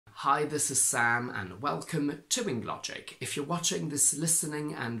Hi, this is Sam and welcome to Logic. If you're watching this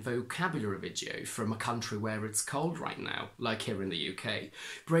listening and vocabulary video from a country where it's cold right now, like here in the UK,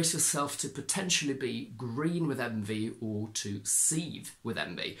 brace yourself to potentially be green with envy or to seethe with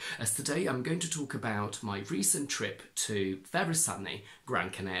envy, as today I'm going to talk about my recent trip to very sunny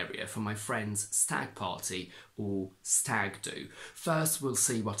Gran Canaria for my friend's stag party or stag do. First, we'll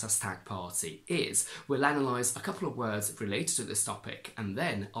see what a stag party is. We'll analyse a couple of words related to this topic and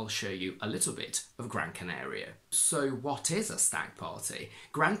then I'll show you a little bit of Gran Canaria. So what is a stag party?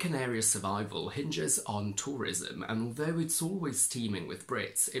 Gran Canaria's survival hinges on tourism, and although it's always teeming with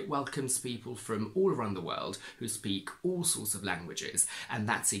Brits, it welcomes people from all around the world who speak all sorts of languages, and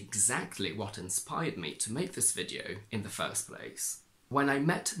that's exactly what inspired me to make this video in the first place. When I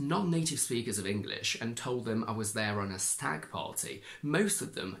met non-native speakers of English and told them I was there on a stag party, most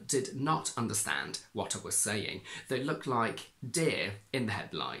of them did not understand what I was saying. They looked like deer in the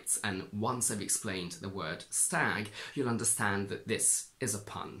headlights, and once I've explained the word stag, you'll understand that this is a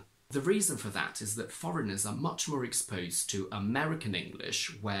pun. The reason for that is that foreigners are much more exposed to American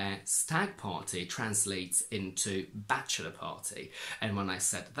English, where stag party translates into bachelor party, and when I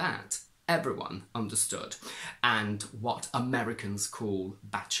said that, everyone understood. And what Americans call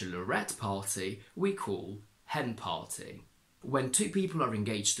bachelorette party, we call hen party. When two people are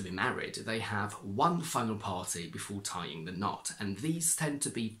engaged to be married, they have one final party before tying the knot, and these tend to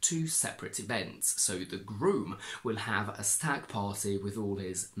be two separate events. So the groom will have a stag party with all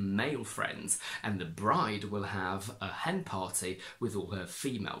his male friends, and the bride will have a hen party with all her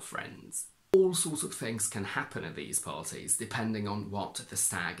female friends. All sorts of things can happen at these parties depending on what the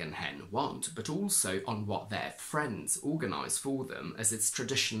stag and hen want, but also on what their friends organise for them, as it's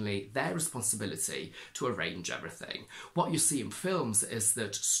traditionally their responsibility to arrange everything. What you see in films is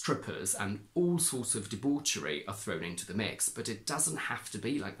that strippers and all sorts of debauchery are thrown into the mix, but it doesn't have to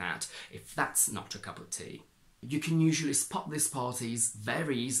be like that if that's not your cup of tea. You can usually spot these parties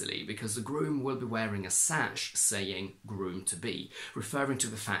very easily because the groom will be wearing a sash saying groom to be, referring to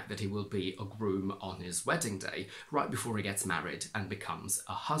the fact that he will be a groom on his wedding day, right before he gets married and becomes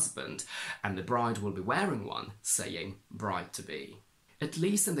a husband, and the bride will be wearing one saying bride to be. At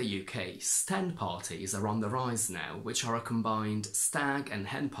least in the UK, sten parties are on the rise now, which are a combined stag and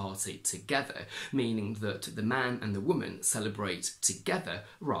hen party together, meaning that the man and the woman celebrate together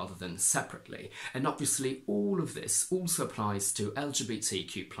rather than separately. And obviously all of this also applies to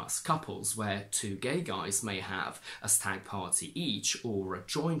LGBTQ+ couples, where two gay guys may have a stag party each or a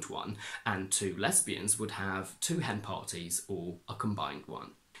joint one, and two lesbians would have two hen parties or a combined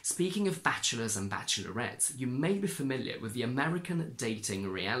one. Speaking of bachelors and bachelorettes, you may be familiar with the American dating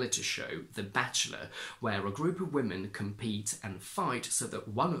reality show The Bachelor, where a group of women compete and fight so that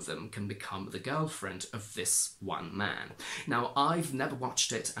one of them can become the girlfriend of this one man. Now, I've never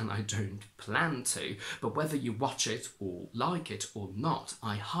watched it and I don't plan to, but whether you watch it or like it or not,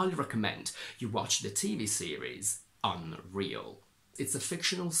 I highly recommend you watch the TV series Unreal. It's a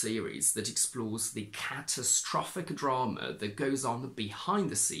fictional series that explores the catastrophic drama that goes on behind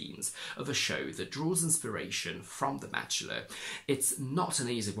the scenes of a show that draws inspiration from The Bachelor. It's not an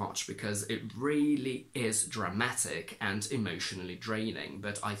easy watch because it really is dramatic and emotionally draining,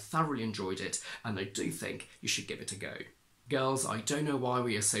 but I thoroughly enjoyed it and I do think you should give it a go. Girls, I don't know why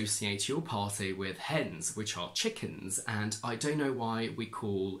we associate your party with hens, which are chickens, and I don't know why we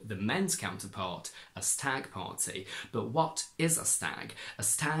call the men's counterpart a stag party. But what is a stag? A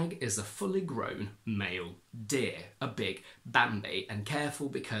stag is a fully grown male deer, a big Bambi, and careful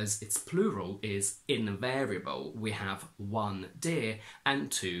because its plural is invariable. We have one deer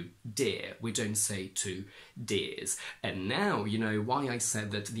and two deer. We don't say two deers. And now you know why I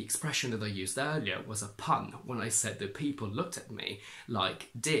said that the expression that I used earlier was a pun when I said that people looked at me like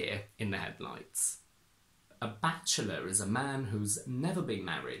deer in the headlights. A bachelor is a man who's never been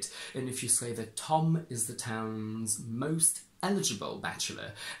married, and if you say that Tom is the town's most eligible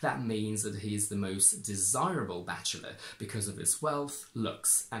bachelor, that means that he is the most desirable bachelor because of his wealth,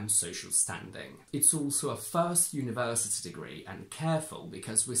 looks and social standing. It's also a first university degree, and careful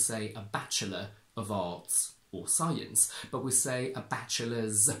because we say a Bachelor of Arts or Science, but we say a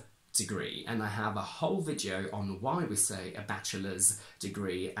bachelor's degree, and I have a whole video on why we say a bachelor's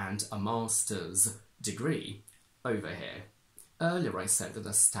degree and a master's degree over here. Earlier I said that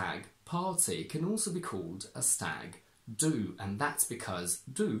a stag party can also be called a stag do, and that's because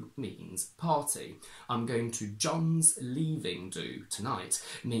do means party. I'm going to John's leaving do tonight.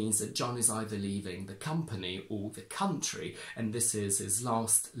 It means that John is either leaving the company or the country, and this is his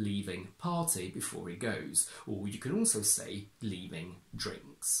last leaving party before he goes. Or you can also say leaving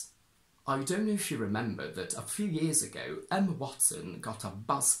drinks. I don't know if you remember that a few years ago, Emma Watson got a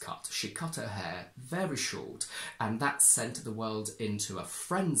buzz cut. She cut her hair very short, and that sent the world into a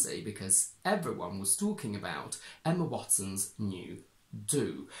frenzy because everyone was talking about Emma Watson's new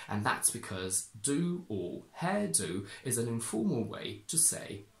do. And that's because do or hairdo is an informal way to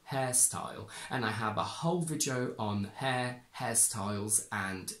say hairstyle. And I have a whole video on hair, hairstyles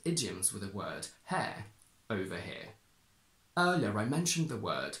and idioms with the word hair over here. Earlier I mentioned the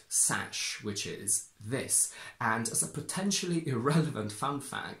word sash, which is this, and as a potentially irrelevant fun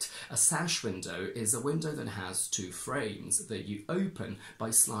fact, a sash window is a window that has two frames that you open by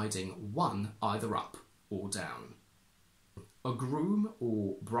sliding one either up or down. A groom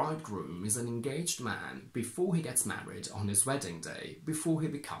or bridegroom is an engaged man before he gets married on his wedding day, before he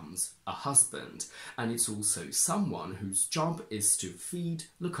becomes a husband, and it's also someone whose job is to feed,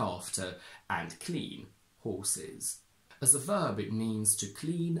 look after and clean horses. As a verb, it means to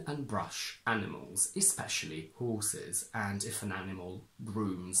clean and brush animals, especially horses, and if an animal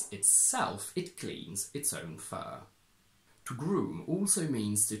grooms itself, it cleans its own fur. To groom also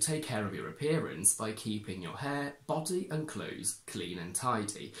means to take care of your appearance by keeping your hair, body and clothes clean and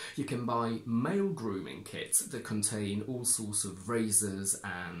tidy. You can buy male grooming kits that contain all sorts of razors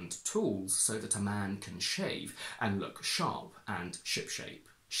and tools so that a man can shave and look sharp and shipshape.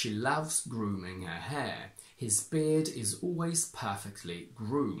 She loves grooming her hair. His beard is always perfectly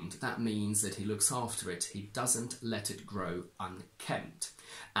groomed. That means that he looks after it. He doesn't let it grow unkempt.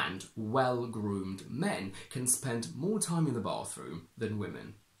 And well-groomed men can spend more time in the bathroom than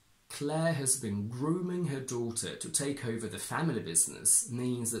women. Claire has been grooming her daughter to take over the family business,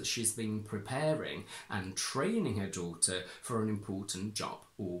 means that she's been preparing and training her daughter for an important job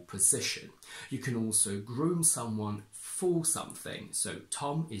or position. You can also groom someone for something, so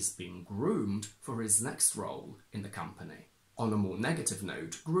Tom is being groomed for his next role in the company. On a more negative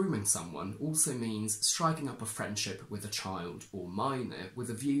note, grooming someone also means striking up a friendship with a child or minor with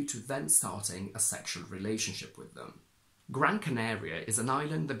a view to then starting a sexual relationship with them. Gran Canaria is an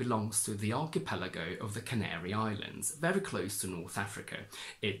island that belongs to the archipelago of the Canary Islands, very close to North Africa.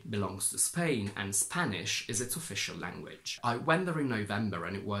 It belongs to Spain and Spanish is its official language. I went there in November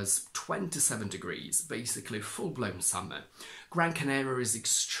and it was 27 degrees, basically full-blown summer. Gran Canaria is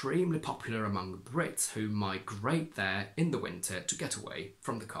extremely popular among Brits who migrate there in the winter to get away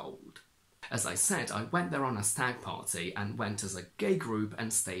from the cold. As I said, I went there on a stag party and went as a gay group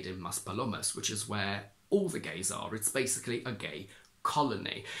and stayed in Maspalomas, which is where all the gays are. It's basically a gay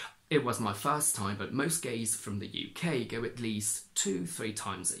colony. It was my first time, but most gays from the UK go at least 2-3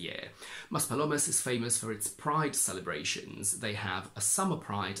 times a year. Maspalomas is famous for its pride celebrations. They have a summer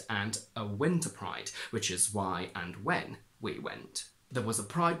pride and a winter pride, which is why and when we went. There was a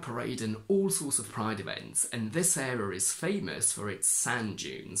pride parade and all sorts of pride events, and this area is famous for its sand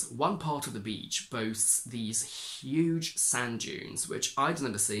dunes. One part of the beach boasts these huge sand dunes, which I'd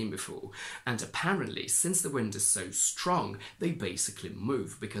never seen before, and apparently, since the wind is so strong, they basically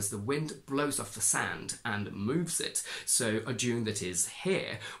move because the wind blows off the sand and moves it. So a dune that is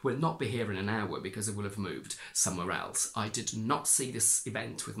here will not be here in an hour because it will have moved somewhere else. I did not see this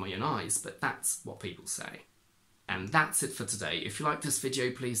event with my own eyes, but that's what people say. And that's it for today. If you like this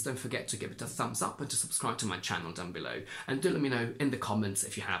video, please don't forget to give it a thumbs up and to subscribe to my channel down below. And do let me know in the comments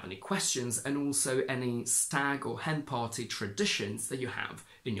if you have any questions and also any stag or hen party traditions that you have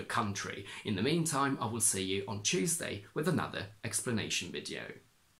in your country. In the meantime, I will see you on Tuesday with another explanation video.